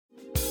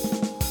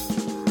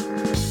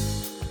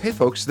Hey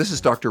folks, this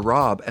is Dr.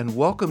 Rob, and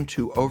welcome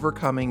to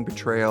Overcoming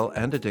Betrayal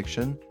and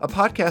Addiction, a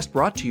podcast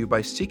brought to you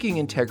by Seeking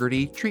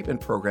Integrity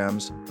Treatment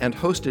Programs and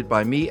hosted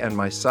by me and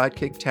my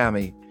sidekick,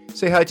 Tammy.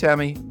 Say hi,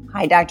 Tammy.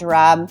 Hi, Dr.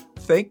 Rob.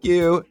 Thank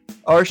you.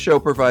 Our show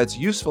provides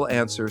useful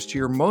answers to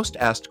your most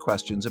asked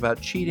questions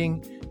about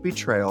cheating,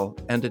 betrayal,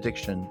 and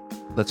addiction.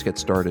 Let's get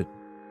started.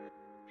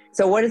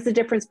 So what is the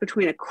difference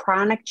between a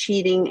chronic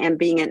cheating and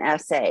being an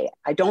SA?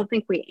 I don't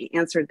think we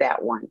answered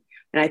that one.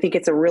 And I think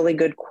it's a really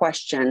good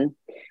question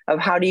of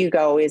how do you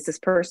go, is this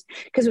person,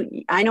 because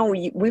I know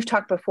we've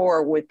talked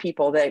before with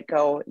people that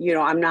go,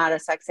 I'm not a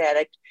sex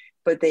addict,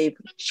 but they've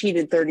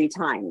cheated 30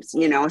 times,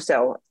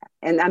 so,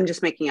 and I'm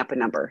just making up a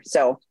number.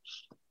 So.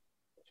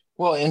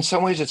 Well, in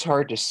some ways it's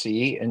hard to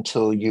see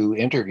until you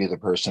interview the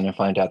person and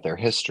find out their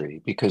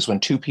history, because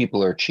when two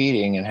people are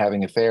cheating and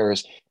having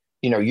affairs,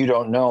 you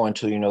don't know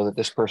until you know that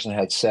this person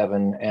had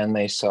 7 and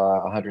they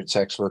saw 100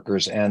 sex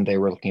workers and they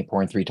were looking at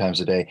porn 3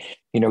 times a day.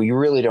 You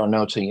really don't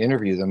know until you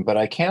interview them. But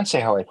I can say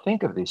how I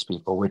think of these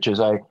people, which is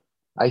I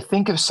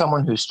think of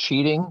someone who's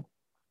cheating,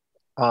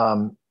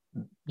 one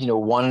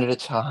at a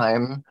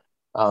time,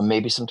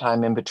 maybe some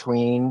time in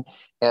between,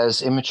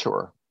 as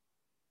immature.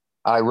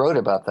 I wrote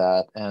about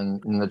that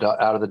and in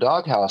Out of the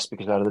Doghouse,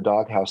 because Out of the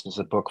Doghouse is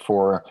a book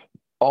for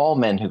all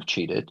men who've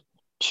cheated,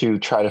 to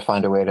try to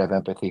find a way to have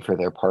empathy for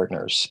their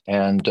partners.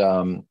 And,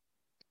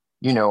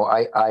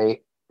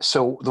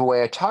 so the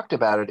way I talked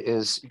about it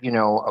is,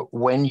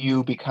 when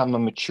you become a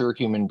mature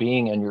human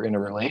being and you're in a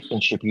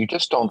relationship, you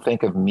just don't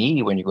think of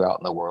me when you go out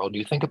in the world.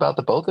 You think about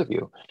the both of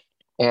you.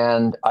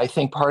 And I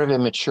think part of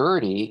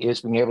immaturity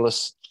is being able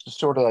to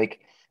sort of like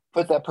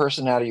put that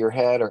person out of your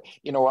head. Or,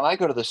 when I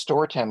go to the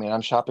store, Tammy, and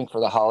I'm shopping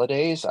for the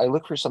holidays, I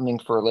look for something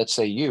for, let's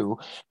say, you,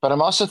 but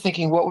I'm also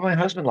thinking, what would my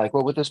husband like?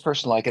 What would this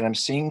person like? And I'm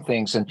seeing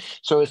things. And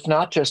so it's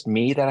not just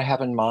me that I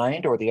have in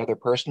mind or the other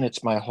person,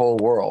 it's my whole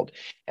world.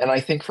 And I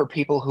think for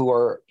people who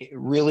are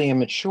really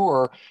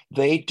immature,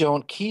 they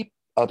don't keep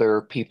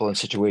other people and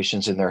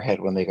situations in their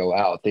head when they go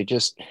out. They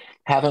just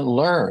haven't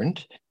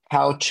learned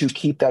how to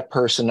keep that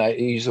person, I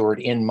use the word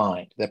in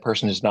mind. That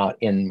person is not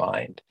in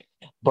mind.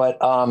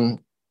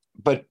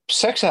 But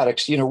sex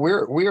addicts,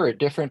 we're a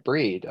different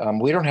breed.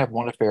 We don't have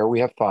one affair, we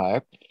have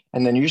 5.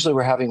 And then usually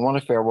we're having one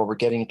affair while we're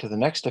getting into the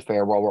next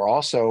affair, while we're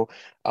also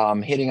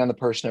hitting on the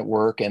person at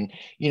work. And,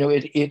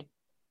 it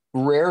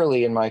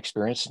rarely, in my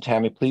experience, and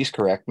Tammy, please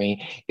correct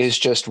me, is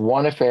just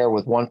one affair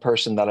with one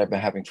person that I've been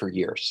having for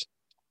years,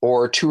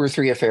 or 2 or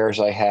 3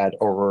 affairs I had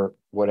over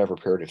whatever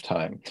period of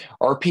time.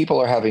 Or people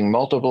are having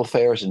multiple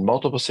affairs in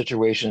multiple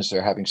situations.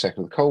 They're having sex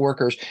with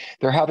coworkers.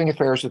 They're having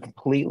affairs with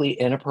completely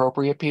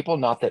inappropriate people.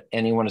 Not that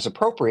anyone is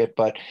appropriate,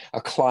 but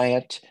a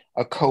client,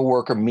 a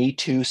coworker, Me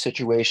Too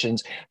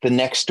situations, the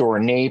next door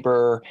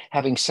neighbor,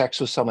 having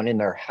sex with someone in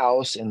their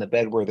house, in the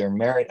bed where they're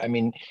married. I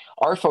mean,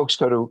 our folks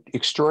go to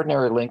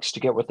extraordinary lengths to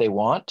get what they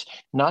want,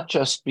 not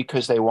just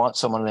because they want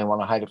someone and they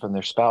want to hide it from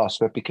their spouse,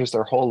 but because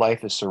their whole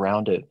life is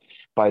surrounded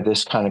by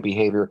this kind of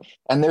behavior.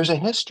 And there's a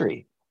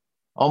history.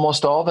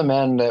 Almost all the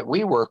men that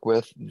we work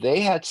with, they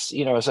had,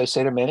 as I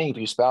say to many of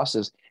you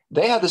spouses,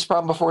 they had this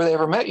problem before they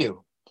ever met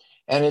you.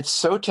 And it's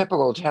so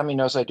typical. Tammy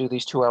knows I do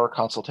these 2-hour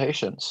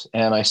consultations,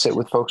 and I sit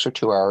with folks for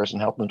 2 hours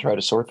and help them try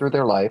to sort through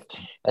their life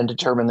and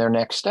determine their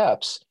next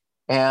steps.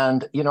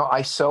 And,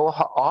 I so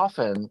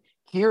often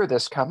hear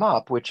this come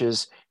up, which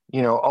is,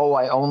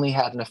 I only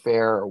had an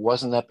affair, or it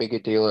wasn't that big a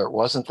deal, or it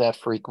wasn't that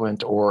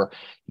frequent, or,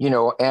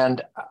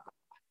 and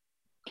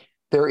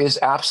there is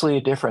absolutely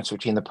a difference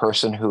between the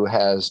person who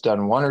has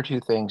done 1 or 2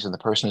 things and the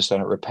person who's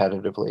done it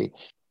repetitively.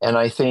 And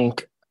I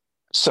think,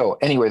 so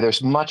anyway,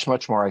 there's much,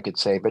 much more I could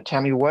say. But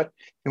Tammy, you want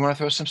to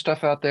throw some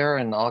stuff out there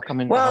and I'll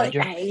come in behind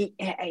you?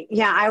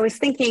 I was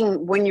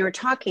thinking when you were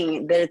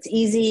talking that it's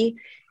easy,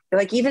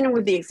 like even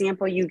with the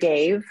example you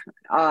gave,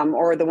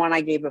 or the one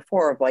I gave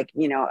before of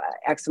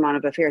X amount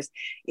of affairs,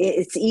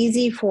 it's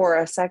easy for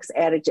a sex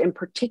addict in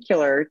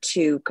particular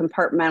to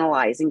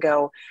compartmentalize and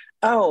go,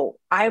 oh,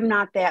 I'm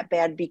not that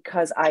bad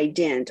because I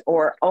didn't,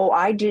 or, oh,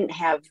 I didn't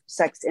have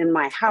sex in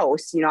my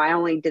house. I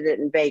only did it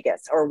in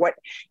Vegas, or what,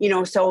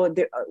 so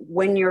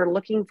when you're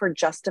looking for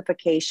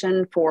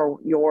justification for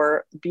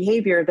your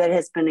behavior that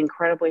has been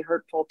incredibly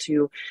hurtful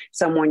to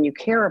someone you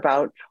care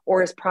about,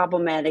 or is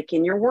problematic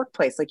in your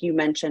workplace, like you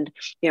mentioned,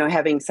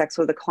 having sex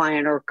with a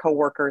client or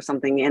coworker or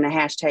something in a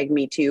hashtag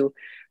Me Too,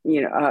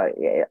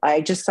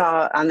 I just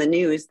saw on the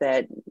news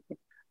that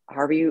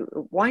Harvey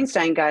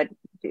Weinstein got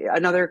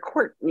another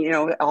court,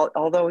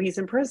 although he's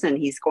in prison,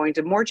 he's going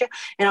to more jail.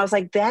 And I was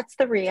like, that's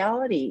the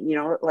reality,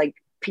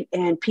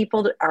 and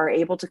people are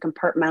able to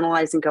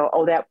compartmentalize and go,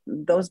 oh,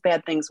 those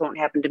bad things won't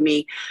happen to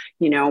me.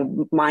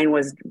 Mine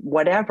was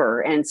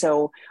whatever. And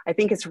so I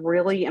think it's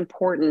really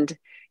important,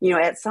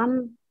 at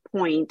some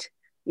point,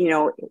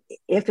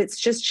 if it's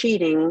just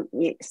cheating,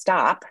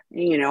 stop.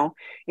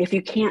 If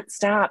you can't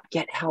stop,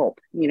 get help.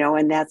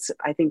 And that's,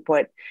 I think,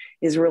 what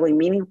is really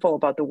meaningful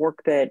about the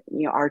work that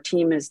our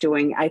team is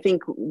doing. I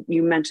think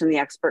you mentioned the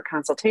expert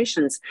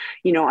consultations,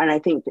 and I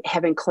think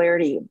having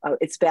clarity,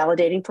 it's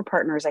validating for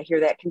partners. I hear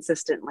that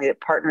consistently,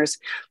 that partners,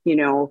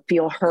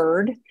 feel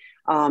heard.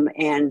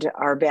 and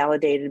are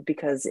validated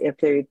because if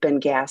they've been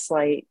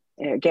gaslit,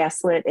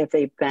 if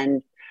they've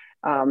been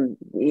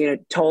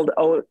told,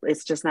 oh,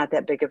 it's just not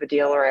that big of a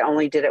deal, or I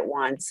only did it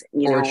once,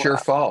 Or it's your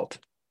fault.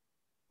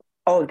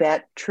 Oh,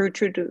 that true.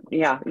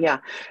 Yeah.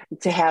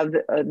 To have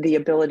the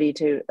ability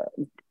to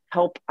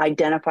help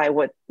identify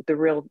what the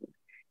real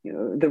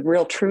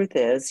truth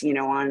is,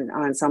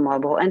 on some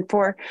level, and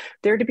for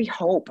there to be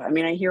hope. I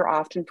mean, I hear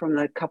often from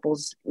the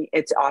couples,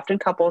 it's often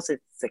couples,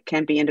 it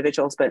can be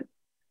individuals, but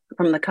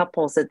from the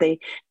couples, that they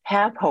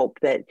have hope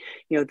that,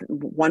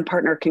 one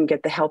partner can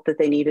get the help that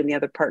they need and the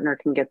other partner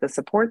can get the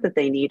support that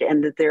they need,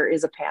 and that there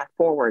is a path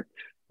forward.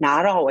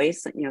 Not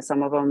always,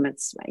 some of them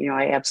it's,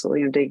 I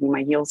absolutely am digging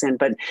my heels in.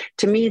 But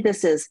to me,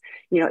 this is,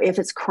 if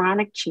it's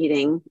chronic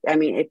cheating, I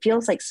mean, it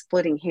feels like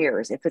splitting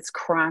hairs. If it's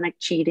chronic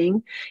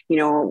cheating,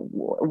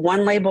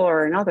 one label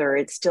or another,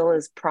 it still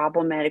is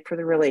problematic for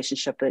the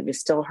relationship. It is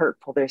still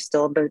hurtful. There's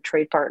still a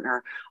betrayed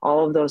partner.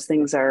 All of those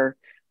things are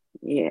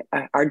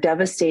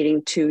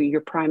devastating to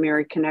your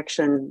primary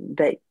connection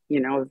that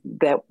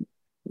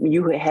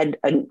you had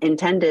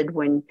intended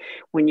when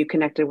you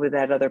connected with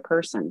that other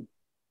person.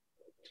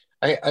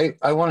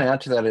 I want to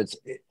add to that. It's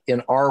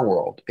in our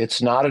world,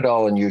 it's not at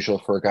all unusual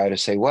for a guy to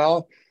say,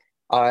 well,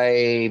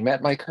 I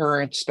met my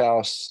current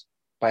spouse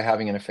by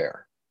having an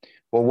affair.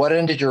 Well, what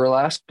ended your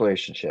last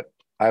relationship?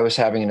 I was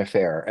having an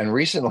affair. And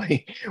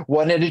recently,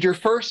 what ended your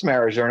first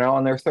marriage? They're now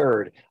on their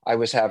third. I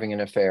was having an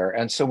affair.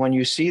 And so when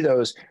you see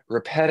those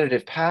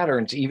repetitive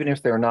patterns, even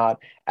if they're not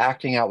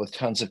acting out with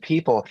tons of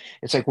people,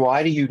 it's like,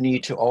 why do you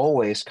need to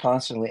always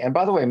constantly? And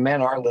by the way,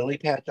 men are lily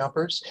pad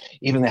jumpers.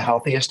 Even the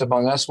healthiest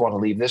among us want to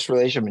leave this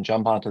relationship and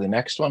jump onto the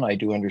next one. I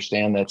do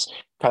understand that's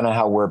kind of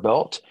how we're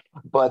built.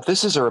 But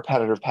this is a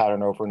repetitive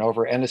pattern over and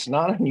over. And it's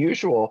not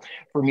unusual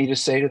for me to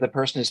say to the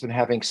person who's been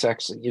having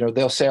sex,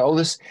 they'll say, oh,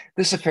 this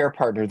affair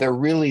partner, they're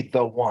really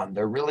the one.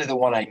 They're really the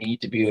one I need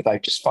to be with. I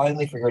just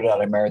finally figured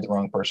out I married the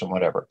wrong person,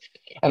 whatever.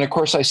 And of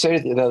course, I say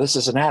to them, this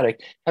is an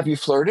addict. Have you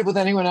flirted with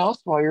anyone else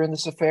while you're in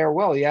this affair?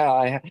 Well, yeah,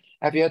 I have.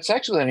 Have you had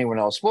sex with anyone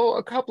else? Well,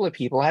 a couple of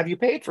people. Have you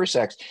paid for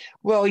sex?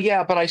 Well,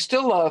 yeah, but I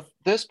still love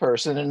this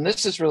person, and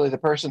this is really the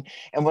person.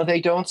 And what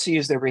they don't see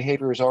is their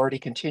behavior is already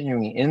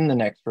continuing in the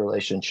next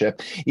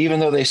relationship.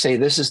 Even though they say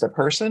this is the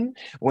person,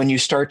 when you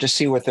start to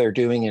see what they're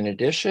doing in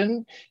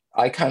addition,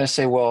 I kind of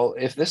say, well,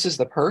 if this is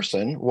the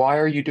person, why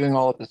are you doing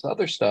all of this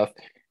other stuff?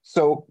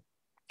 So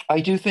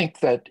I do think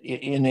that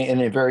in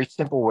a very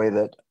simple way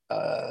that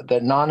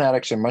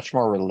non-addicts are much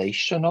more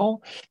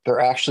relational.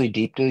 They're actually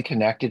deeply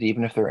connected,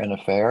 even if they're in an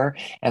affair.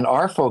 And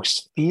our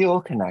folks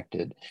feel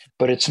connected,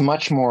 but it's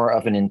much more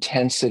of an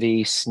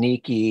intensity,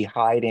 sneaky,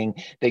 hiding.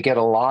 They get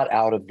a lot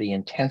out of the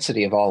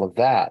intensity of all of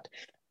that.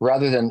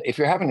 Rather than if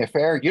you're having an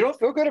affair, you don't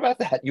feel good about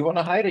that. You want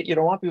to hide it. You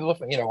don't want people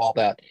to, all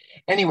that.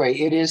 Anyway,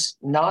 it is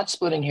not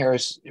splitting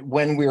hairs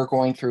when we're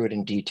going through it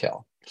in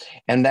detail.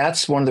 And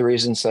that's one of the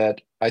reasons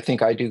that I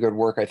think I do good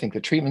work. I think the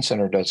treatment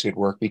center does good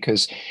work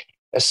because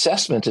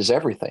assessment is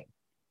everything.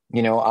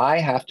 I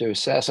have to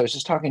assess. I was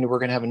just talking we're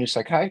going to have a new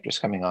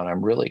psychiatrist coming on.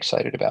 I'm really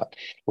excited about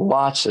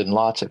lots and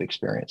lots of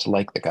experience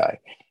like the guy.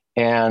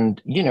 And,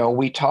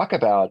 we talk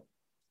about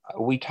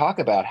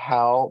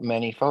how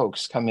many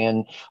folks come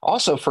in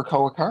also for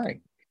co-occurring.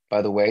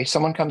 By the way,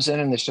 someone comes in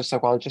and it's just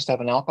like, well, I just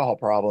have an alcohol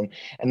problem.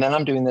 And then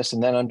I'm doing this,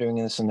 and then I'm doing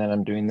this, and then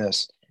I'm doing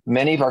this.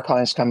 Many of our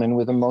clients come in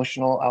with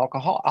emotional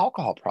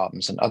alcohol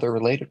problems and other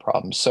related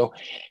problems. So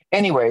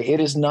anyway, it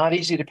is not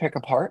easy to pick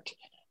apart.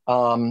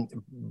 And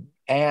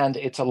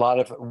it's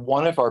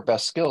one of our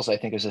best skills, I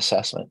think, is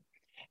assessment.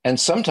 And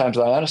sometimes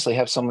I honestly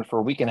have someone for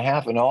a week and a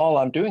half, and all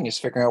I'm doing is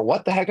figuring out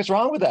what the heck is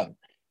wrong with them,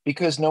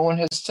 because no one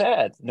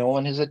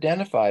has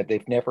identified.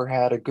 They've never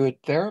had a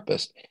good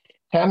therapist.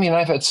 Tammy and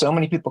I've had so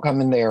many people come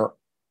in there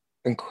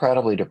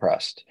incredibly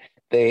depressed.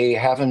 They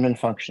haven't been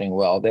functioning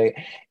well.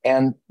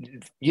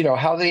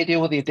 How they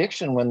deal with the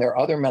addiction when there are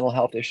other mental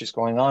health issues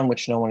going on,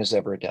 which no one has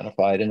ever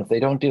identified. And if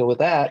they don't deal with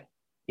that,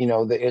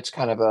 it's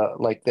kind of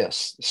like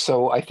this.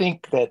 So I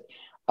think that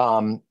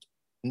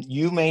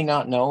you may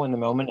not know in the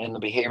moment, and the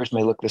behaviors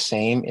may look the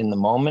same in the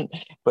moment,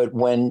 but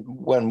when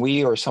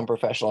we or some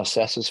professional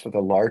assesses for the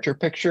larger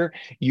picture,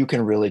 you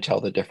can really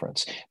tell the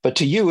difference. But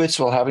to you, it's,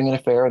 well, having an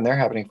affair and they're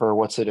having an affair,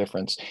 what's the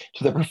difference?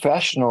 To the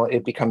professional,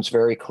 it becomes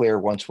very clear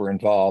once we're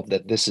involved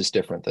that this is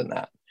different than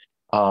that.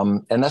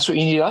 And that's what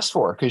you need us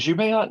for, because you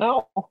may not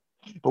know,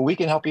 but we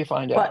can help you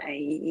find out.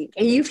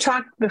 But you've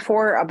talked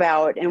before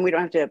about, and we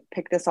don't have to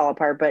pick this all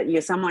apart, but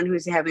someone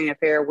who's having an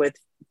affair with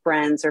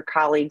friends or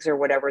colleagues or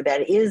whatever,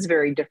 that is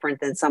very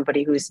different than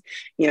somebody who's,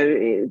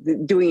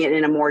 doing it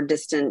in a more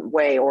distant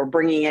way or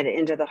bringing it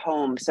into the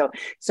home.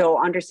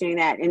 So understanding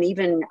that, and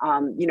even,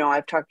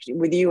 I've talked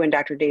with you and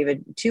Dr.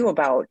 David too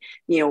about,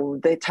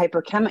 the type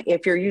of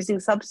if you're using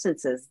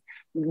substances,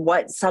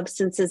 what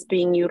substance is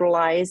being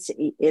utilized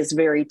is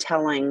very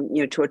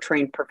telling, to a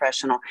trained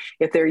professional.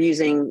 If they're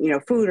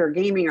using, food or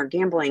gaming or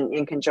gambling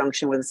in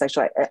conjunction with a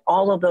sexual,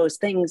 all of those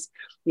things,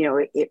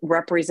 it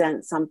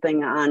represents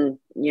something on,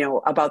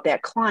 about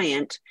that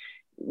client,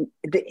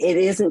 it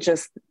isn't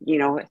just,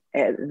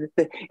 it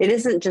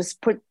isn't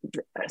just put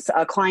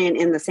a client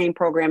in the same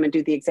program and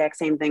do the exact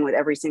same thing with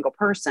every single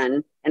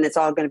person, and it's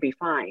all going to be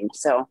fine.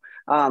 So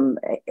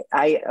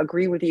I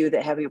agree with you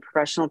that having a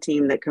professional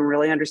team that can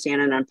really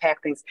understand and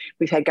unpack things.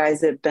 We've had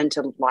guys that have been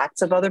to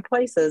lots of other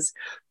places,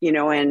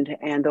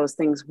 and those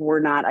things were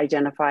not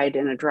identified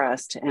and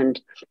addressed. And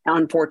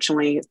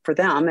unfortunately for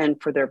them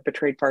and for their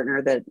betrayed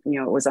partner, that,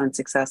 it was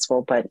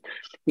unsuccessful. But,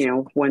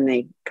 when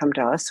they come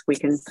to us, we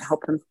can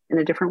help them in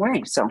a different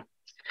way. So.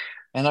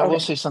 And I will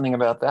say something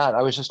about that.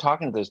 I was just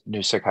talking to this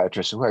new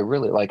psychiatrist who I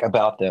really like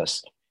about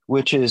this,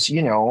 which is,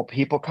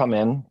 people come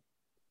in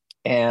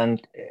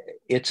and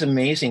it's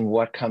amazing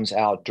what comes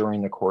out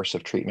during the course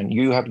of treatment.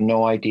 You have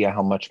no idea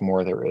how much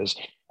more there is.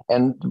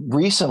 And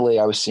recently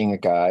I was seeing a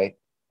guy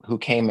who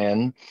came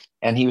in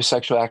and he was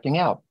sexually acting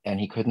out and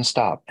he couldn't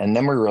stop. And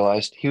then we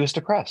realized he was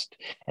depressed.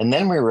 And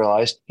then we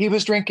realized he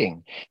was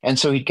drinking. And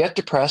so he'd get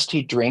depressed,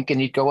 he'd drink,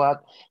 and he'd go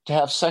out to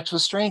have sex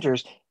with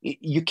strangers.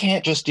 We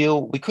couldn't just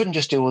deal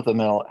with the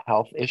mental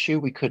health issue.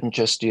 We couldn't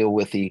just deal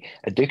with the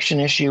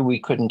addiction issue. We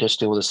couldn't just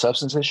deal with the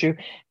substance issue.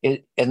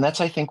 And that's,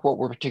 I think, what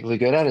we're particularly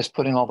good at, is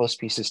putting all those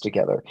pieces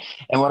together.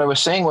 And what I was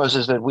saying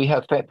is that we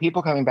have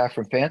people coming back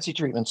from fancy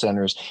treatment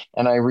centers,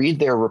 and I read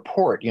their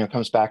report,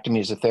 comes back to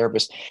me as a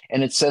therapist,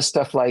 and it says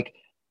stuff like,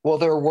 well,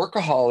 they're a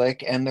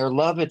workaholic and they're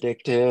love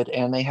addicted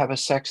and they have a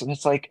sex. And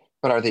it's like,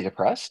 but are they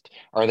depressed?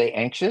 Are they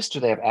anxious? Do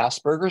they have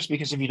Asperger's?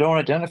 Because if you don't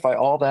identify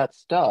all that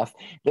stuff,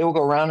 they will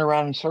go round and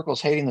round in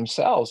circles hating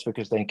themselves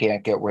because they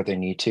can't get where they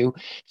need to.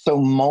 So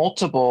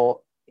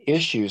multiple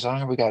issues, I don't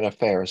know if we got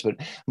affairs, but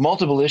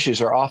multiple issues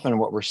are often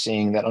what we're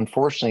seeing that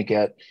unfortunately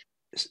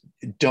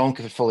don't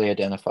get fully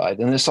identified.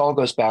 And this all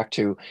goes back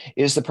to,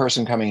 is the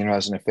person coming in who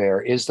has an affair?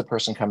 Is the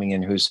person coming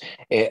in who's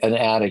an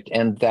addict?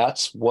 And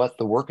that's what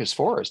the work is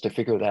for, is to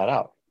figure that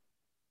out.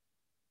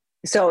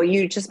 So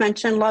you just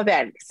mentioned love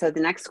addict. So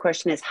the next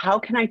question is, how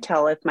can I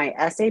tell if my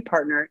SA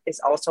partner is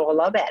also a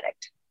love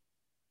addict?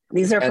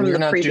 These are from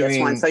the previous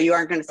one, so you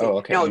aren't going to see. Oh,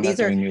 okay. No, these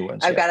are new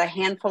ones. I've got a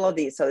handful of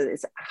these. So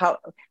it's how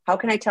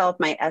can I tell if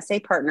my SA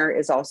partner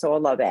is also a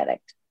love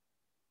addict?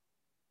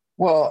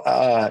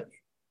 Well,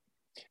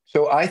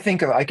 so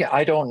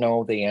I don't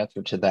know the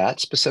answer to that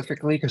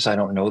specifically because I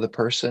don't know the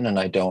person and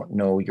I don't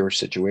know your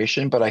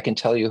situation, but I can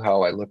tell you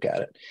how I look at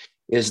it,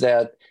 is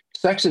that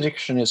sex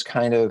addiction is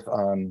kind of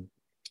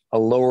a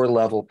lower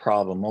level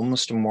problem,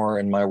 almost a more,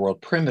 in my world,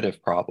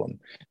 primitive problem,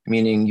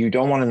 meaning you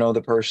don't want to know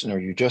the person, or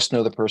you just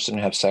know the person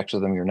and have sex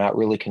with them. You're not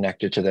really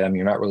connected to them.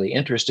 You're not really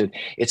interested.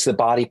 It's the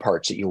body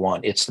parts that you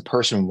want. It's the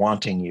person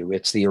wanting you.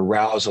 It's the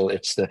arousal.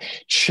 It's the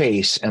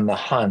chase and the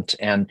hunt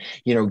and,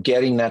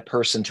 getting that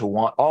person to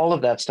want. All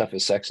of that stuff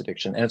is sex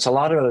addiction. And it's a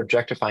lot of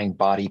objectifying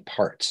body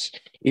parts.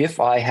 If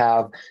I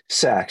have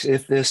sex,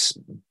 if this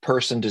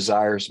person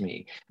desires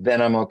me,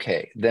 then I'm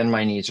okay. Then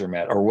my needs are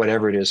met, or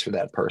whatever it is for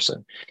that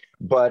person.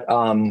 But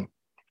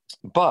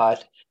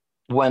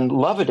when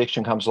love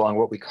addiction comes along,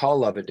 what we call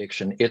love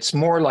addiction, it's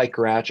more like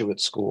graduate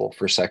school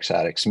for sex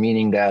addicts,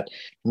 meaning that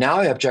now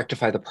I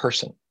objectify the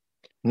person,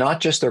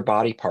 not just their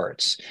body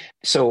parts.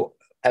 So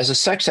as a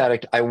sex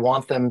addict, I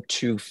want them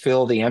to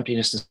fill the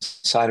emptiness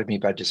inside of me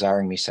by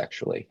desiring me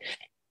sexually.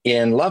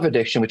 In love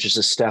addiction, which is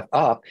a step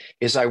up,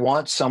 is I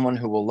want someone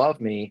who will love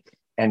me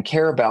and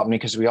care about me,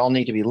 because we all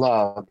need to be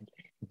loved,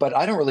 but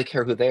I don't really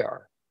care who they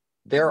are.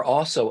 They're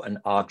also an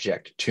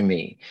object to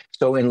me.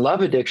 So in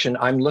love addiction,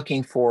 I'm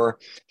looking for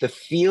the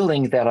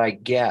feeling that I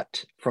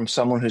get from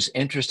someone who's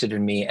interested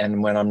in me.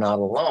 And when I'm not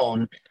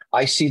alone,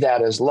 I see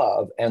that as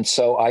love. And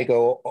so I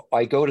go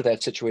to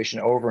that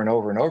situation over and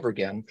over and over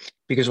again,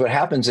 because what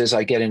happens is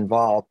I get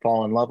involved,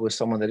 fall in love with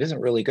someone that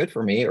isn't really good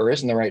for me, or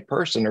isn't the right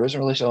person, or isn't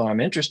really someone I'm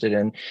interested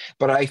in,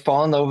 but I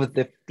fall in love with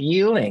the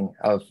feeling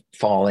of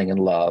falling in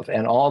love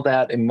and all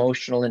that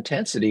emotional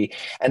intensity.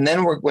 And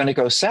then when it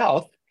goes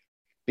south,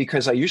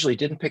 because I usually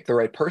didn't pick the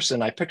right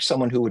person, I picked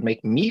someone who would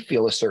make me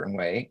feel a certain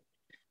way.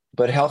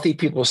 But healthy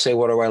people say,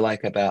 what do I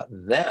like about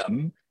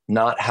them?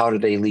 Not how do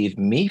they leave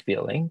me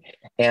feeling?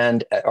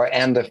 And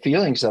the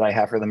feelings that I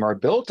have for them are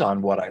built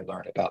on what I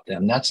learn about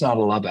them. That's not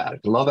a love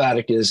addict. A love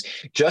addict is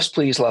just,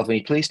 please love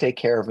me. Please take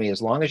care of me.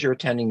 As long as you're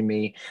attending to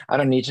me, I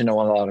don't need to know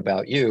a lot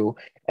about you.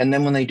 And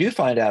then when they do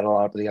find out a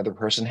lot about the other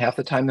person, half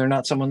the time they're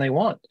not someone they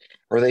want.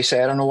 Or they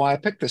say, I don't know why I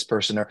picked this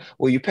person. Or,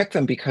 well, you picked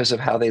them because of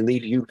how they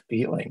leave you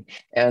feeling.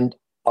 And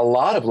a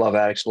lot of love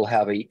addicts will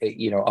have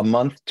a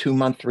month, 2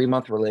 month, 3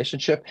 month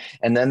relationship,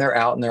 and then they're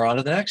out and they're on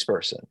to the next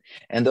person.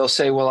 And they'll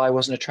say, well, I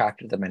wasn't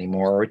attracted to them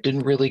anymore, or it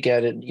didn't really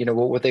get it.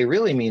 What they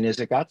really mean is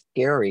it got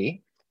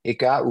scary. It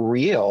got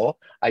real.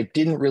 I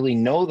didn't really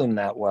know them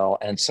that well.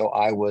 And so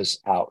I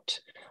was out.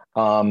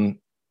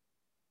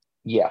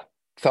 Yeah.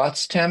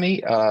 Thoughts,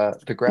 Tammy?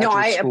 The graduate No,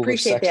 I school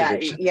appreciate of sex that.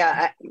 addiction.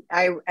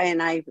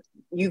 Yeah.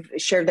 You've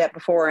shared that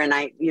before, and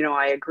I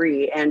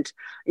agree. And,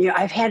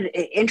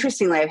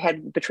 interestingly, I've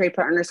had betrayed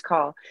partners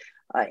call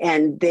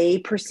and they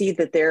perceive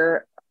that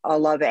their a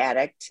love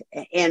addict,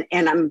 and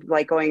I'm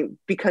like going,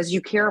 because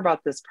you care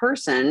about this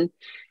person,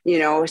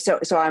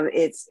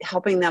 it's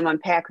helping them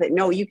unpack that.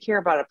 No, you care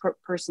about a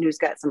person who's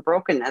got some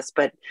brokenness,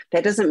 but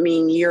that doesn't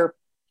mean you're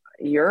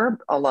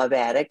a love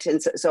addict.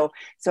 And so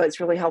it's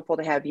really helpful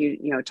to have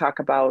you talk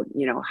about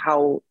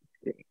how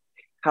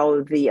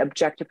the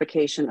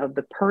objectification of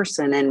the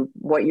person and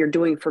what you're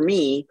doing for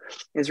me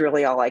is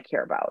really all I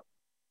care about.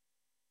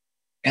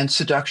 And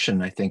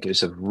seduction, I think,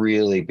 is a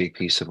really big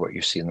piece of what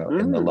you see in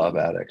the love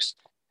addicts.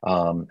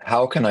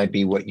 How can I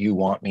be what you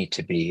want me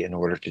to be in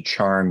order to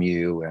charm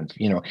you? And,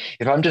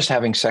 if I'm just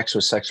having sex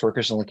with sex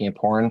workers and looking at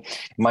porn,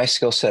 my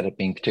skill set at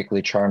being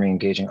particularly charming,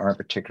 engaging aren't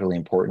particularly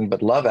important.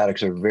 But love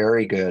addicts are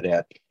very good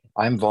at,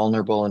 I'm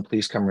vulnerable and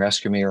please come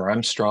rescue me, or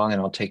I'm strong and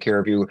I'll take care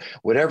of you.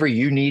 Whatever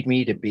you need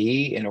me to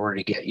be in order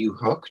to get you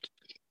hooked,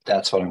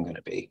 that's what I'm going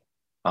to be.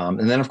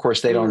 And then, of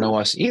course, they don't know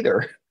us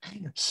either.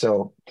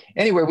 So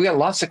anyway, we got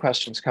lots of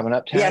questions coming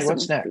up. Tammy,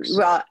 what's next?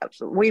 Well,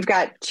 we've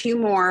got two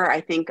more, I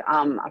think,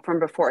 from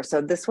before.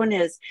 So this one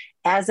is,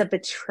 as a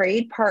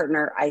betrayed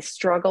partner, I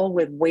struggle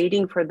with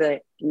waiting for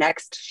the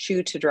next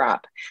shoe to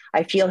drop.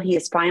 I feel he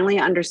is finally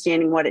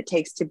understanding what it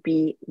takes to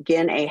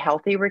begin a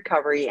healthy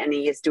recovery, and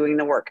he is doing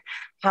the work.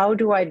 How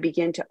do I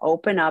begin to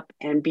open up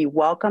and be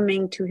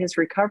welcoming to his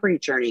recovery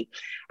journey?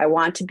 I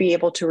want to be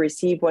able to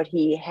receive what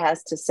he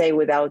has to say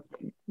without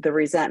the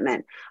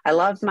resentment. I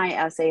love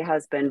my SA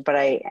husband, but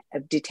I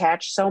have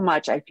detached so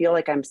much. I feel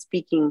like I'm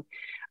speaking.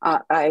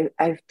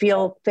 I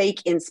feel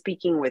fake in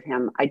speaking with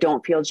him. I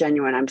don't feel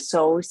genuine. I'm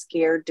so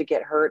scared to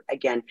get hurt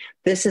again.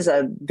 This is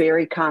a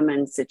very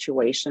common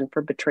situation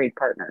for betrayed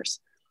partners.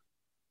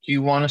 Do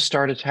you want to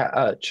start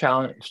a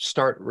challenge?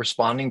 Start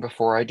responding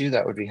before I do?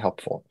 That would be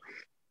helpful.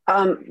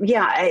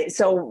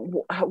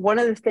 So one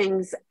of the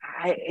things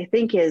I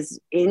think is,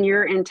 in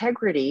your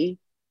integrity,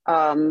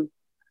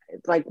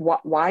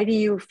 why do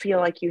you feel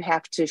like you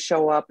have to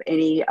show up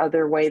any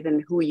other way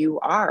than who you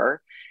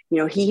are?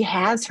 He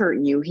has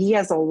hurt you. He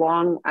has a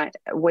long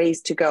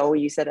ways to go.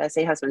 You said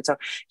SA husband. So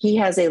he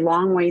has a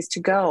long ways to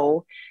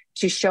go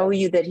to show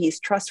you that he's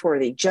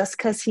trustworthy. Just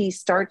because he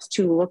starts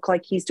to look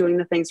like he's doing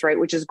the things right,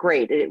 which is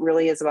great. It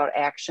really is about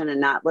action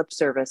and not lip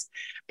service.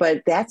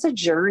 But that's a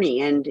journey.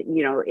 And,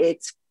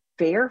 it's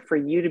fair for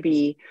you to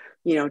be,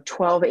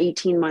 12,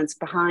 18 months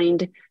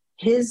behind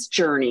his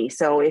journey.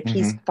 So if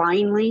he's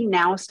finally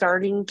now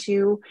starting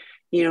to,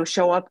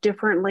 show up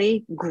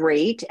differently,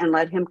 great, and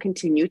let him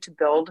continue to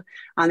build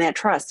on that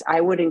trust. I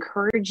would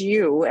encourage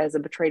you, as a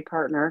betrayed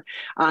partner,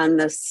 on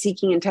the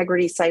Seeking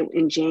Integrity site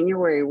in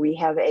January, we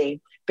have a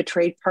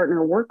betrayed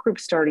partner work group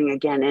starting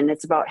again, and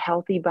it's about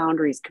healthy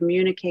boundaries,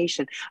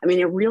 communication. I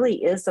mean, it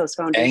really is those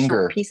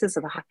foundational pieces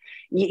of,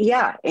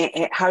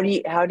 how do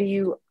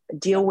you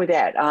deal with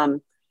that?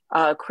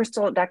 Dr.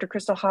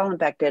 Crystal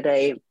Hollenbeck did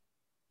a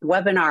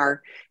webinar,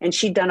 and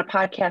she'd done a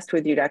podcast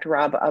with you, Dr.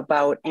 Rob,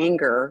 about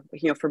anger,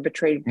 for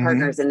betrayed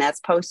partners. And that's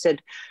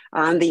posted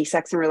on the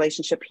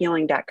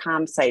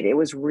sexandrelationshiphealing.com site. It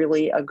was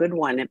really a good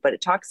one, but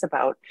it talks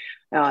about,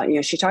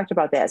 she talked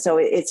about that. So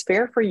it's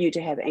fair for you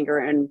to have anger,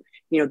 and,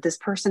 this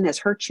person has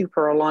hurt you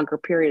for a longer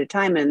period of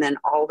time. And then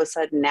all of a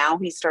sudden now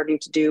he's starting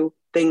to do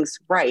things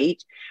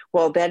right.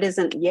 Well, that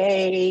isn't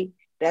yay.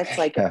 That's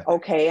like,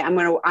 okay, I am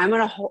going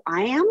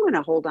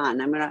to hold on.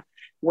 I'm going to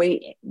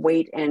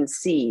wait and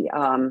see.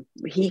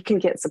 He can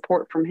get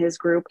support from his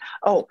group.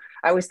 Oh,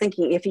 I was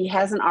thinking, if he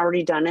hasn't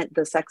already done it,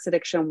 the Sex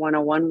Addiction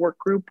 101 work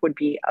group would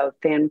be a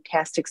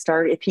fantastic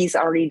start. If he's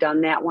already done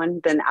that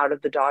one, then Out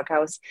of the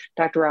Doghouse.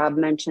 Dr. Rob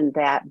mentioned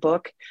that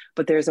book,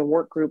 but there's a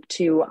work group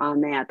too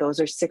on that. Those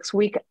are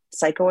 6-week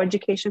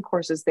psychoeducation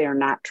courses. They are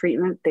not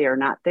treatment. They are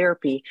not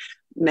therapy.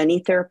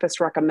 Many therapists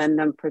recommend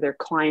them for their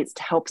clients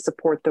to help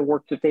support the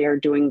work that they are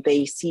doing.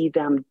 They see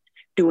them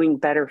doing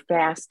better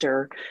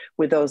faster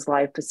with those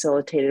live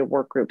facilitated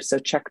work groups. So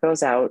check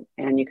those out.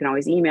 And you can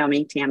always email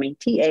me, Tammy,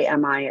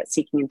 TAMI at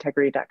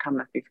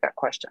seekingintegrity.com if you've got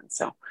questions.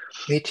 So,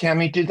 hey,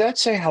 Tammy, did that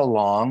say how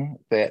long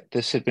that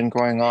this had been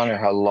going on, or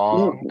how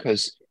long?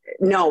 Because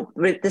no,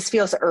 but this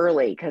feels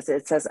early, because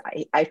it says,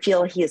 I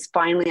feel he is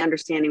finally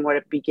understanding what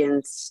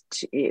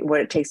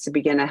it takes to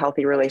begin a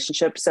healthy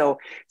relationship. So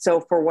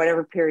for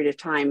whatever period of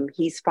time,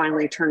 he's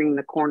finally turning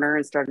the corner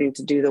and starting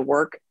to do the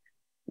work.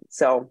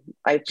 So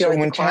I feel like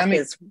the clock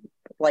is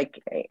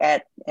like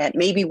at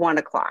maybe 1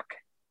 o'clock.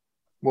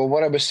 Well,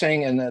 what I was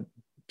saying, and that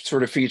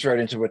sort of feeds right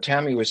into what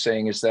Tammy was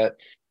saying, is that,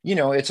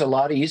 it's a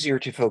lot easier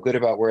to feel good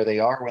about where they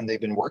are when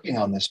they've been working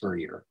on this for a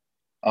year.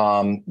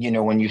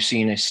 When you've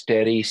seen a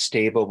steady,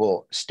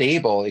 stable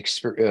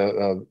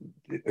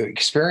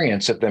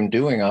experience of them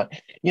doing it,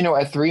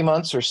 at 3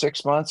 months or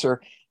 6 months,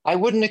 or I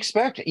wouldn't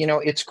expect,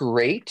 it's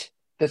great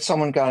that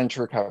someone got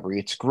into recovery.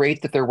 It's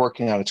great that they're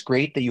working on it. It's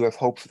great that you have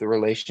hope for the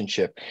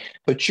relationship.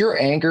 But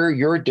your anger,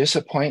 your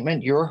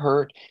disappointment, your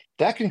hurt,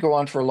 that can go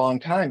on for a long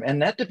time.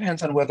 And that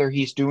depends on whether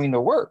he's doing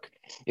the work.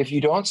 If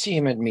you don't see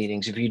him at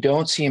meetings, if you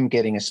don't see him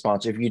getting a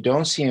sponsor, if you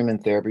don't see him in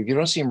therapy, if you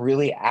don't see him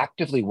really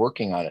actively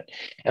working on it.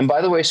 And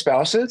by the way,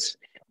 spouses,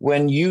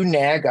 when you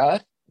nag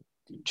us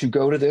to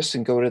go to this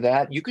and go to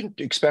that, you can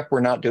expect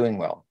we're not doing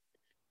well.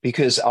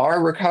 because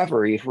our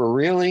recovery, if we're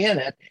really in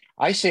it,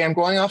 I say, I'm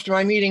going off to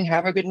my meeting,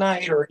 have a good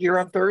night, or here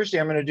on Thursday,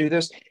 I'm going to do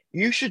this.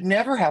 You should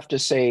never have to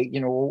say,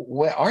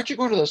 aren't you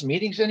going to those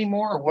meetings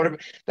anymore? Or whatever.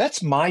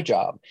 That's my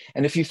job.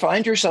 And if you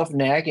find yourself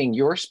nagging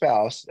your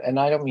spouse, and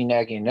I don't mean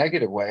nagging in a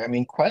negative way, I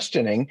mean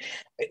questioning,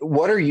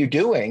 what are you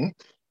doing?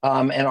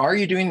 And are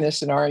you doing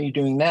this and are you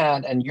doing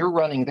that? And you're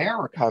running their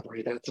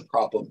recovery, that's a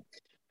problem.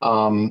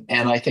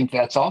 And I think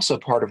that's also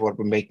part of what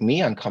would make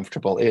me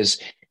uncomfortable is,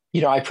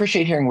 I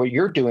appreciate hearing what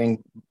you're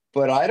doing,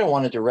 but I don't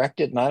want to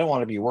direct it and I don't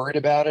want to be worried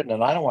about it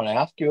and I don't want to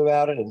ask you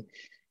about it.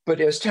 But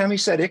as Tammy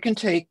said, it can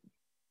take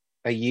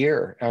a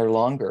year or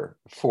longer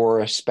for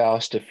a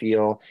spouse to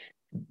feel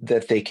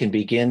that they can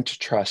begin to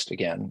trust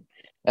again.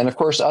 And of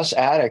course, us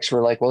addicts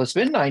were like, well, it's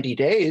been 90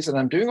 days and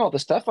I'm doing all the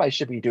stuff I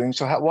should be doing.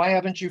 So why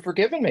haven't you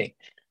forgiven me?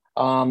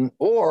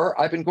 Or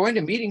I've been going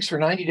to meetings for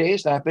 90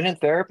 days and I've been in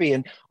therapy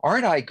and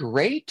aren't I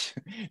great?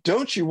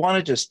 Don't you want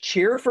to just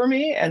cheer for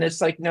me? And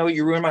it's like, no,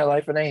 you ruined my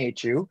life and I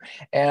hate you.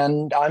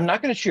 And I'm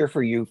not going to cheer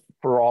for you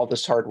for all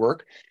this hard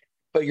work,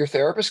 but your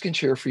therapist can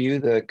cheer for you.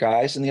 The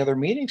guys in the other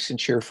meetings can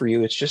cheer for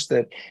you. It's just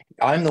that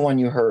I'm the one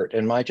you hurt.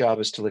 And my job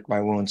is to lick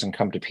my wounds and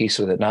come to peace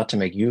with it, not to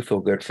make you feel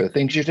good for the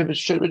things you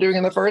should have been doing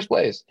in the first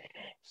place.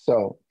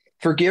 So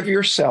forgive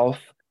yourself.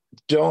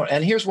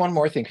 And here's one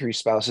more thing for your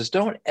spouses.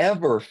 Don't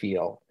ever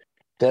feel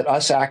that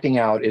us acting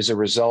out is a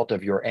result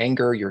of your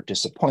anger, your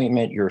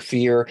disappointment, your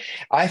fear.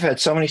 I've had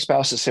so many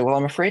spouses say, well,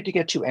 I'm afraid to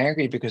get too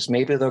angry because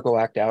maybe they'll go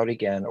act out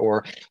again.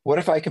 Or what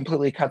if I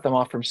completely cut them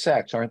off from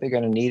sex? Aren't they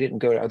going to need it and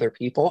go to other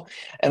people?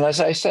 And as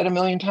I said a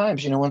million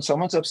times, when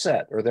someone's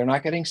upset or they're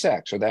not getting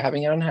sex or they're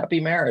having an unhappy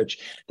marriage,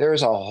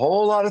 there's a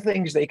whole lot of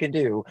things they can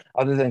do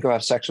other than go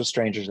have sex with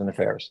strangers and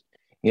affairs.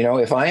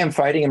 If I am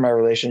fighting in my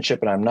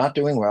relationship and I'm not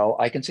doing well,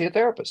 I can see a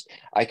therapist.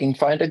 I can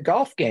find a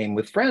golf game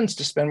with friends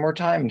to spend more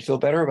time and feel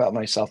better about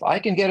myself. I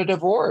can get a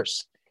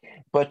divorce.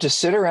 But to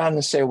sit around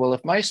and say, well,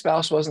 if my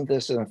spouse wasn't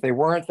this and if they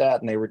weren't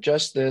that and they were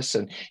just this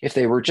and if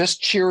they were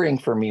just cheering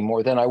for me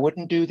more, then I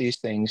wouldn't do these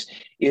things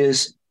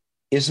is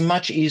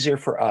much easier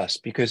for us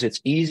because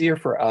it's easier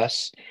for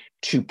us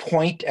to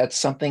point at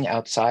something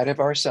outside of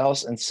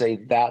ourselves and say,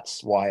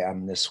 that's why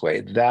I'm this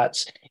way.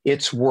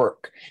 It's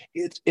work.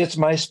 It's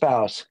my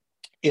spouse.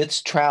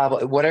 It's travel,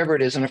 whatever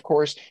it is. And of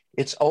course,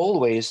 it's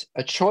always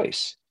a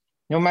choice.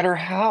 No matter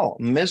how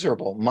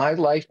miserable my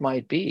life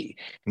might be,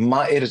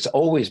 it is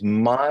always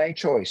my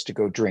choice to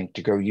go drink,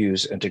 to go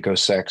use, and to go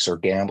sex or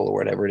gamble or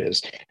whatever it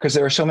is, because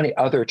there are so many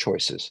other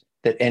choices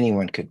that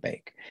anyone could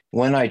make.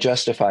 When I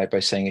justify it by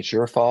saying it's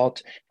your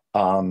fault,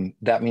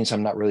 that means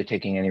I'm not really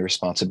taking any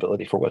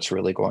responsibility for what's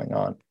really going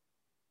on.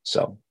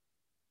 So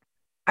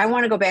I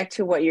want to go back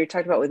to what you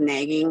talked about with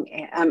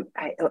nagging.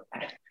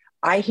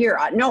 I hear,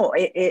 no,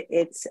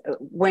 it's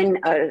when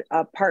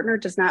a partner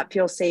does not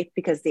feel safe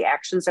because the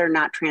actions are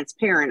not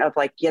transparent of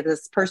like, yeah,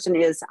 this person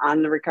is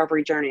on the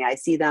recovery journey. I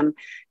see them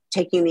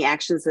taking the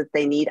actions that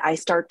they need. I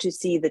start to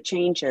see the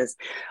changes.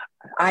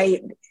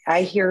 I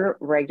hear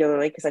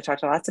regularly, because I talk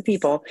to lots of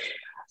people,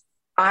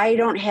 I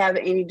don't have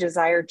any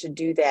desire to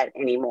do that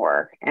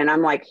anymore. And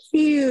I'm like,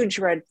 huge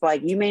red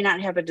flag. You may not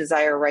have a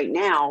desire right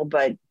now,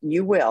 but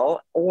you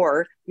will,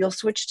 or you'll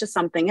switch to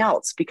something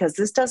else because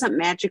this doesn't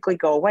magically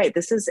go away.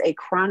 This is a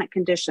chronic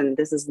condition.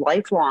 This is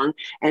lifelong,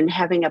 and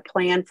having a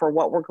plan for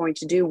what we're going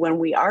to do when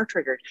we are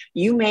triggered.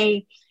 You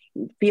may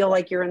feel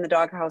like you're in the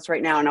doghouse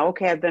right now and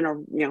okay, I'm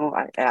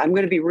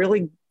going to be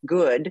really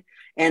good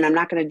and I'm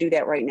not going to do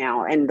that right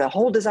now. And the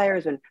whole desire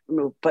has been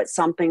removed, but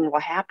something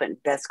will happen.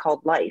 That's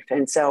called life.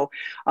 And so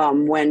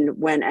when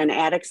an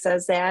addict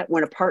says that,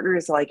 when a partner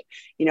is like,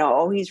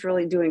 oh, he's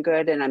really doing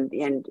good. And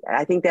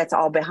I think that's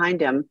all behind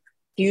him.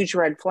 Huge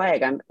red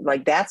flag. I'm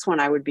like, that's when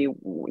I would be,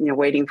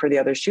 waiting for the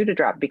other shoe to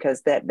drop,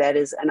 because that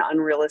is an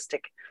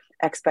unrealistic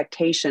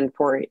expectation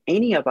for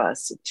any of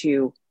us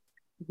to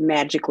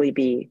magically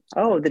be,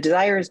 oh, the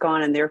desire is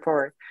gone. And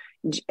therefore,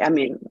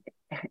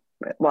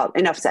 well,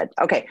 enough said.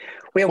 Okay.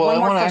 We have one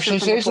more question. I want to actually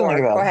say something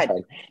about Go ahead.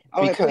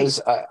 that, because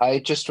I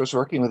just was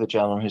working with a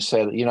gentleman who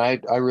said,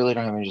 I really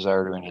don't have any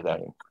desire to do any of that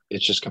anymore.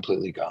 It's just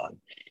completely gone.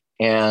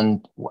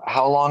 And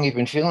how long have you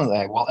been feeling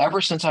that? Well, ever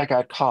since I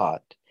got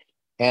caught.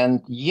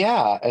 And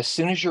yeah, as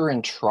soon as you're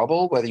in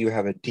trouble, whether you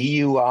have a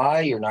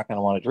DUI, you're not going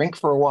to want to drink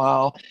for a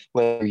while,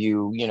 whether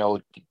you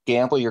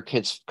gamble your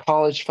kid's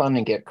college fund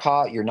and get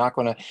caught, you're not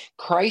going to.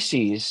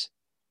 Crises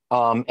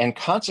and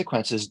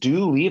consequences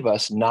do leave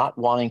us not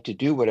wanting to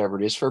do whatever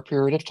it is for a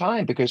period of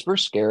time because we're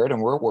scared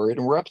and we're worried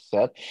and we're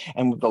upset.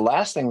 And the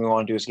last thing we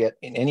want to do is get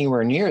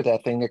anywhere near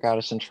that thing that got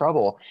us in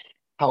trouble.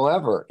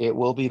 However, it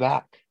will be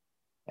back.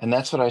 And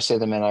that's what I say to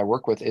the men I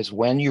work with is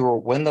when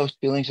those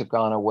feelings have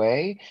gone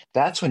away,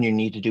 that's when you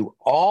need to do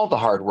all the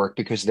hard work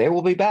because they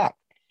will be back.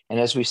 And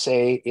as we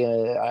say,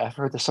 I've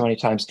heard this so many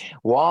times,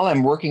 while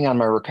I'm working on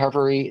my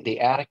recovery, the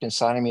addict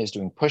inside of me is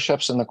doing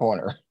push-ups in the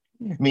corner,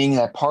 meaning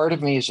that part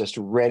of me is just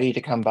ready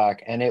to come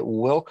back, and it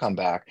will come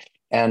back.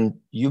 And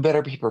you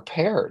better be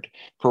prepared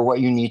for what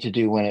you need to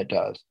do when it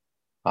does.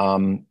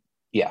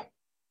 Yeah.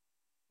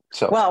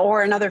 So, Well,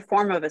 or another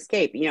form of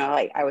escape.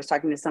 Like I was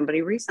talking to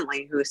somebody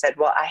recently who said,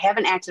 "Well, I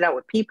haven't acted out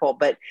with people,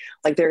 but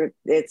like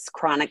it's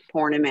chronic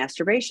porn and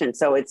masturbation,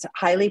 so it's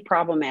highly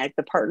problematic.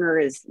 The partner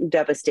is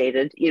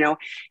devastated,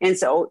 and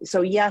so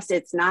yes,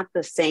 it's not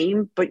the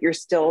same, but you're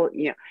still,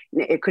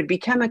 it could be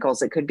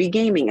chemicals, it could be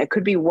gaming, it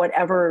could be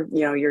whatever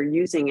you're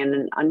using in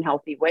an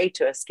unhealthy way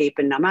to escape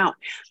and numb out.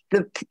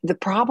 The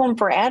problem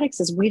for addicts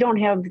is we don't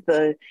have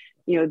the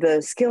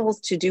skills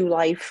to do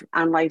life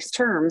on life's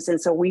terms. And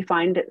so we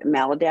find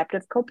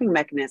maladaptive coping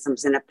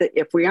mechanisms. And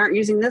if we aren't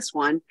using this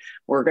one,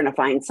 we're going to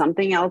find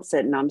something else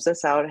that numbs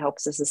us out,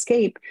 helps us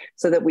escape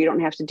so that we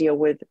don't have to deal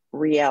with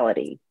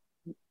reality.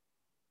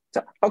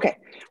 So, okay,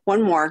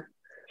 one more.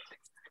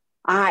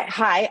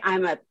 Hi,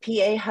 I'm a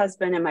PA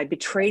husband and my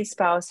betrayed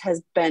spouse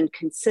has been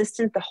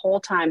consistent the whole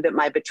time that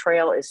my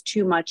betrayal is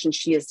too much and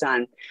she is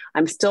done.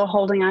 I'm still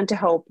holding on to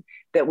hope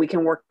that we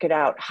can work it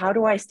out. How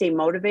do I stay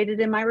motivated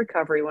in my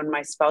recovery when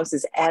my spouse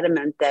is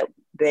adamant that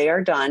they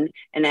are done?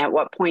 And at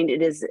what point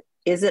is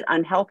it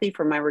unhealthy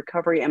for my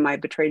recovery and my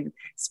betrayed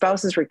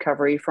spouse's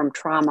recovery from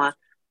trauma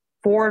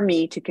for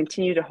me to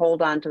continue to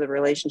hold on to the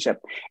relationship?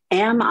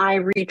 Am I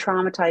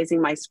re-traumatizing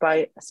my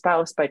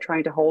spouse by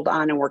trying to hold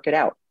on and work it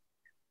out?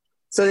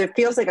 So it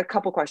feels like a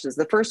couple questions.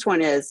 The first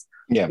one is,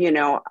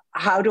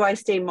 how do I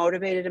stay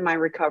motivated in my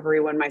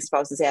recovery when my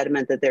spouse is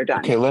adamant that they're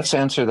done? Okay, let's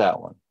answer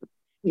that one.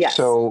 Yes.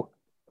 So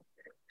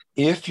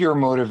if your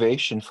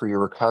motivation for your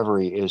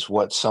recovery is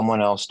what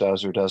someone else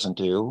does or doesn't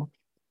do,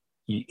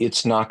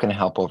 it's not going to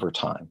help over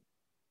time.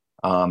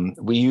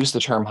 We use the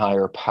term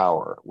higher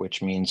power,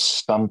 which means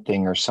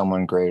something or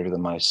someone greater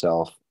than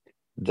myself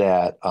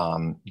that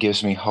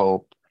gives me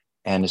hope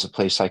and is a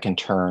place I can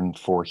turn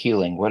for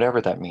healing,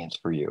 whatever that means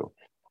for you.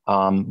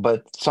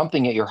 But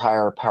something that your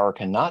higher power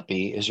cannot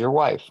be is your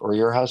wife or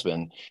your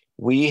husband.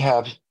 We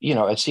have,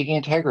 at Seeking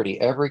Integrity,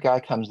 every guy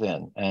comes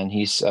in and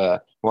he's,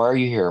 why are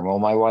you here? Well,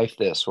 my wife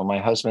this, well, my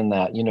husband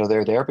that,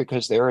 they're there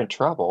because they're in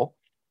trouble.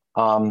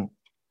 But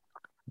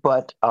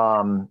what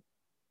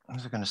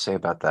was I going to say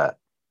about that?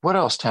 What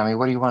else, Tammy?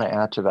 What do you want to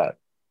add to that?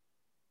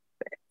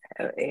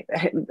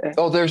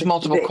 Oh, there's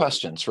multiple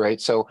questions, right?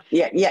 So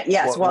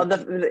yes. Well,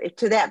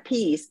 to that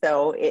piece,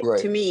 though, right.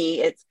 To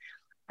me, it's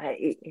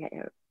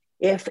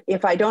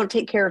if I don't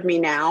take care of me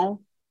now,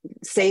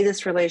 say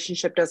this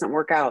relationship doesn't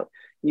work out,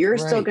 you're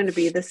right. still going to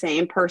be the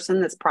same person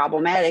that's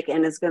problematic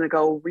and is going to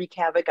go wreak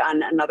havoc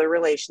on another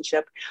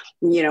relationship.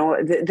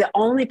 The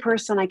only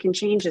person I can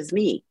change is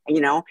me,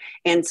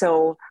 and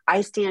so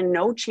I stand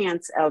no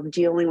chance of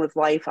dealing with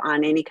life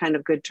on any kind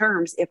of good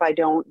terms if I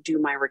don't do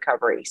my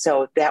recovery.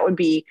 So that would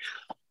be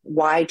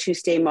why to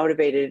stay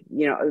motivated,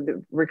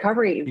 the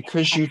recovery.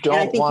 Because you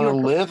don't want to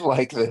live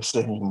like this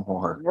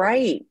anymore.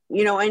 Right.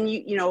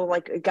 And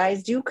like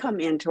guys do come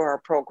into our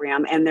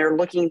program and they're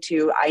looking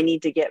to, I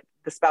need to get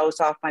the spouse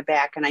off my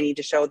back and I need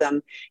to show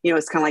them,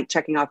 it's kind of like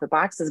checking off the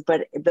boxes.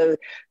 But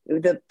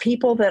the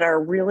people that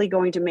are really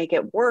going to make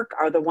it work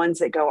are the ones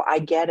that go, I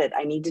get it.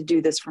 I need to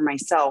do this for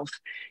myself,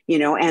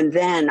 and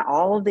then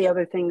all of the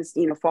other things,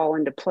 fall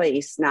into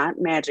place, not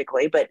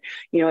magically, but,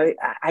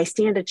 I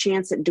stand a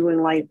chance at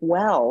doing life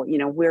well.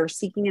 We're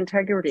seeking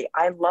integrity.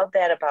 I love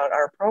that about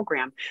our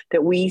program,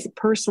 that we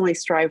personally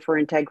strive for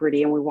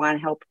integrity and we want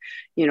to help,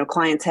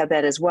 clients have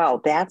that as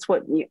well. That's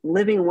what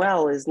living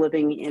well is,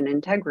 living in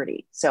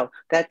integrity. So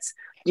that's,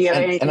 do you have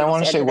anything? And I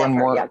want to say one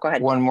more, go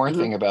ahead. One more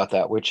thing about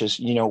that, which is,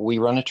 we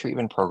run a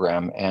treatment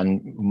program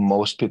and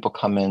most people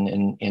come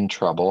in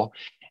trouble.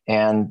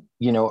 And,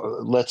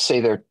 let's say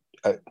they're,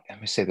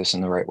 let me say this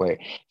in the right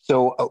way.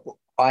 So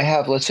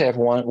let's say I have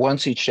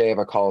once each day I have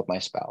a call with my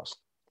spouse.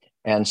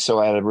 And so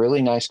I had a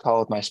really nice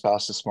call with my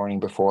spouse this morning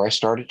before I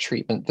started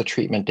the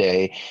treatment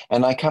day.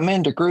 And I come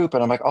into group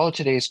and I'm like, oh,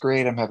 today's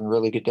great. I'm having a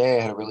really good day.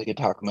 I had a really good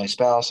talk with my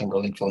spouse. I'm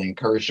really feeling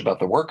encouraged about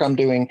the work I'm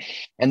doing.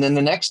 And then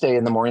the next day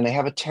in the morning, they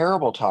have a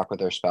terrible talk with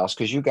their spouse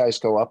because you guys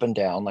go up and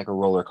down like a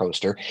roller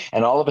coaster.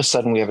 And all of a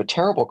sudden we have a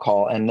terrible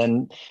call. And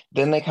then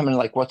they come in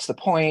like, what's the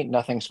point?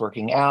 Nothing's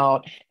working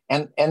out.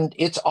 And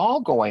it's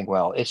all going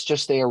well. It's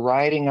just they are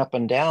riding up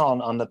and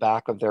down on the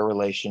back of their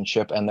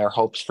relationship and their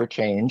hopes for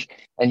change.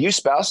 And you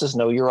spouses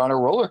know you're on a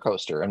roller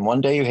coaster. And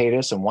one day you hate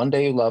us and one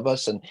day you love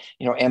us, and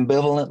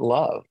ambivalent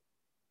love.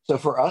 So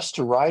for us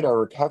to ride our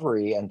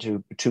recovery and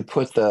to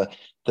put the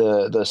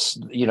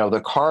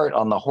cart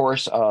on the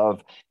horse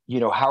of,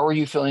 how are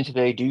you feeling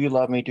today? Do you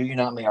love me? Do you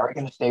not me? Are you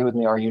going to stay with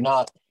me? Are you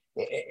not?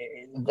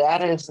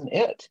 That isn't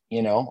it,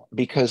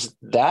 because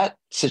that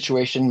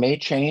situation may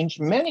change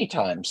many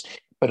times.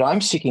 But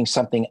I'm seeking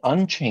something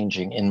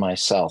unchanging in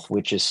myself,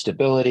 which is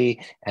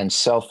stability and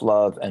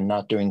self-love and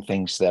not doing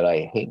things that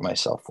I hate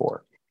myself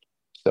for.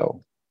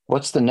 So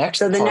what's the next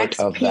part of that?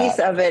 So the next piece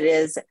of it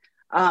is,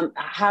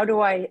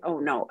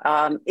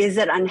 is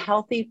it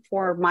unhealthy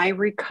for my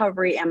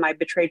recovery and my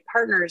betrayed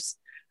partner's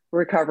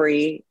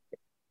recovery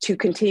to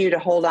continue to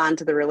hold on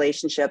to the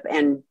relationship?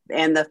 And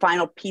the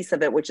final piece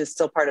of it, which is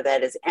still part of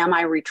that, is, am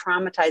I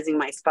re-traumatizing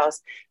my spouse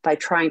by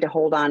trying to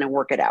hold on and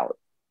work it out?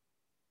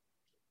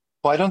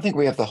 Well, I don't think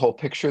we have the whole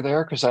picture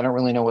there because I don't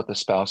really know what the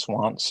spouse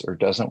wants or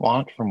doesn't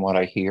want from what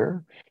I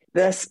hear.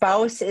 The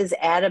spouse is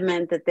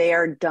adamant that they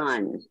are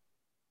done.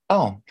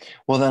 Oh,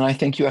 well, then I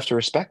think you have to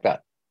respect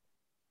that,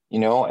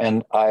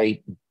 and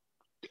I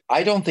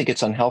don't think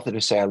it's unhealthy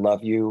to say I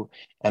love you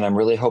and I'm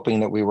really hoping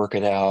that we work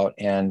it out.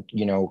 And,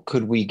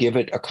 could we give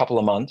it a couple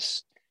of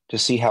months to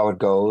see how it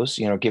goes?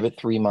 Give it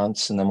 3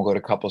 months and then we'll go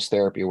to couples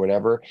therapy or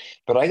whatever.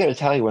 But I got to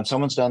tell you, when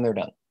someone's done, they're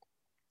done.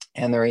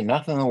 And there ain't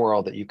nothing in the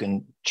world that you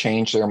can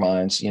change their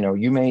minds.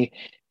 You may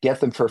get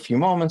them for a few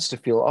moments to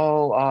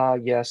feel,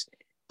 yes,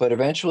 but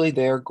eventually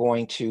they're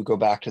going to go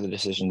back to the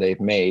decision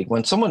they've made.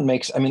 When someone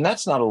makes, I mean,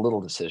 that's not a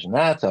little decision,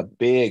 that's a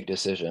big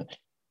decision.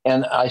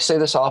 And I say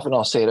this often,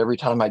 I'll say it every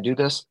time I do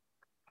this.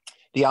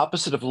 The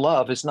opposite of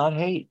love is not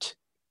hate.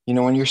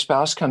 When your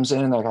spouse comes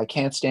in and like, I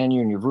can't stand you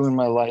and you've ruined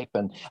my life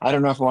and I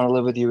don't know if I want to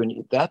live with you.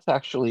 And that's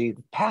actually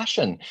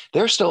passion.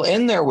 They're still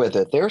in there with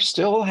it. They're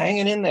still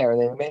hanging in there.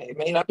 It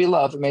may not be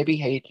love, it may be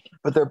hate,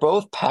 but they're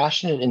both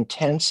passionate,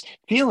 intense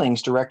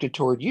feelings directed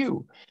toward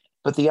you.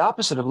 But the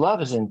opposite of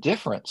love is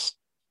indifference.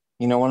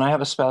 When I have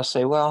a spouse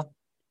say, well,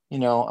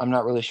 I'm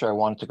not really sure I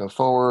want it to go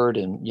forward.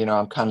 And,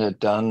 I'm kind of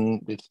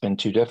done. It's been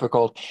too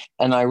difficult.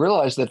 And I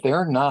realize that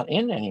they're not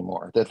in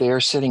anymore, that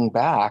they're sitting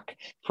back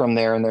from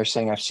there and they're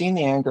saying, I've seen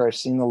the anger, I've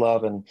seen the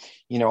love, and,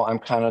 I'm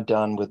kind of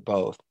done with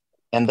both.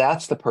 And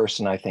that's the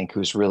person I think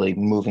who's really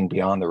moving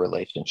beyond the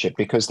relationship,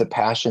 because the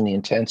passion, the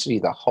intensity,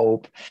 the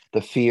hope,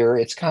 the fear,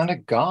 it's kind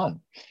of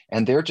gone.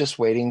 And they're just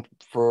waiting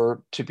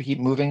to keep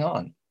moving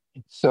on.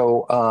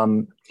 So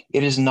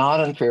it is not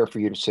unfair for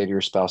you to say to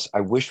your spouse,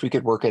 I wish we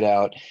could work it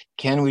out.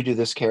 Can we do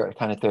this kind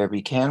of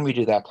therapy? Can we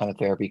do that kind of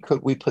therapy?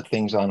 Could we put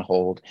things on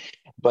hold?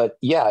 But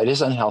yeah, it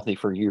is unhealthy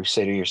for you to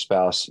say to your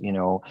spouse,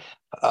 to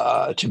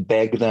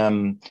beg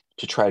them,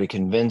 to try to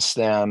convince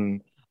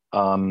them.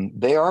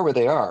 They are where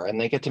they are and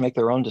they get to make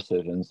their own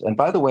decisions. And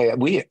by the way,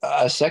 we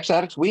as sex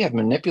addicts, we have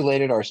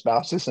manipulated our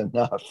spouses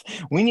enough.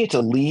 We need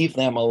to leave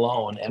them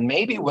alone. And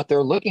maybe what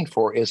they're looking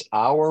for is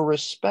our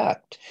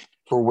respect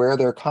for where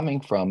they're coming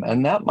from.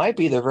 And that might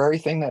be the very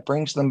thing that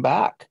brings them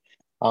back.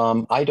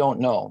 I don't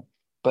know.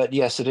 But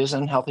yes, it is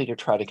unhealthy to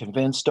try to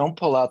convince. Don't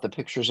pull out the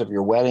pictures of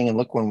your wedding and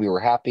look when we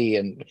were happy.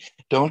 And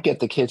don't get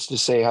the kids to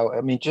say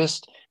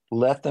just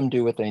let them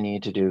do what they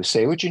need to do.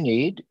 Say what you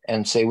need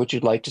and say what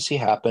you'd like to see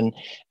happen.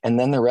 And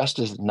then the rest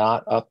is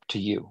not up to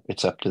you.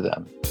 It's up to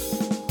them.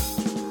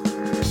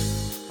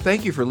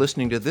 Thank you for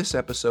listening to this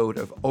episode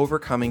of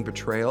Overcoming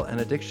Betrayal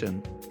and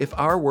Addiction. If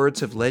our words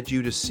have led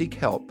you to seek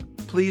help,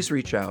 please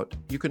reach out.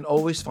 You can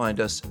always find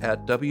us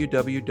at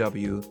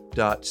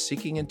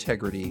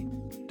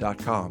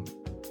www.seekingintegrity.com.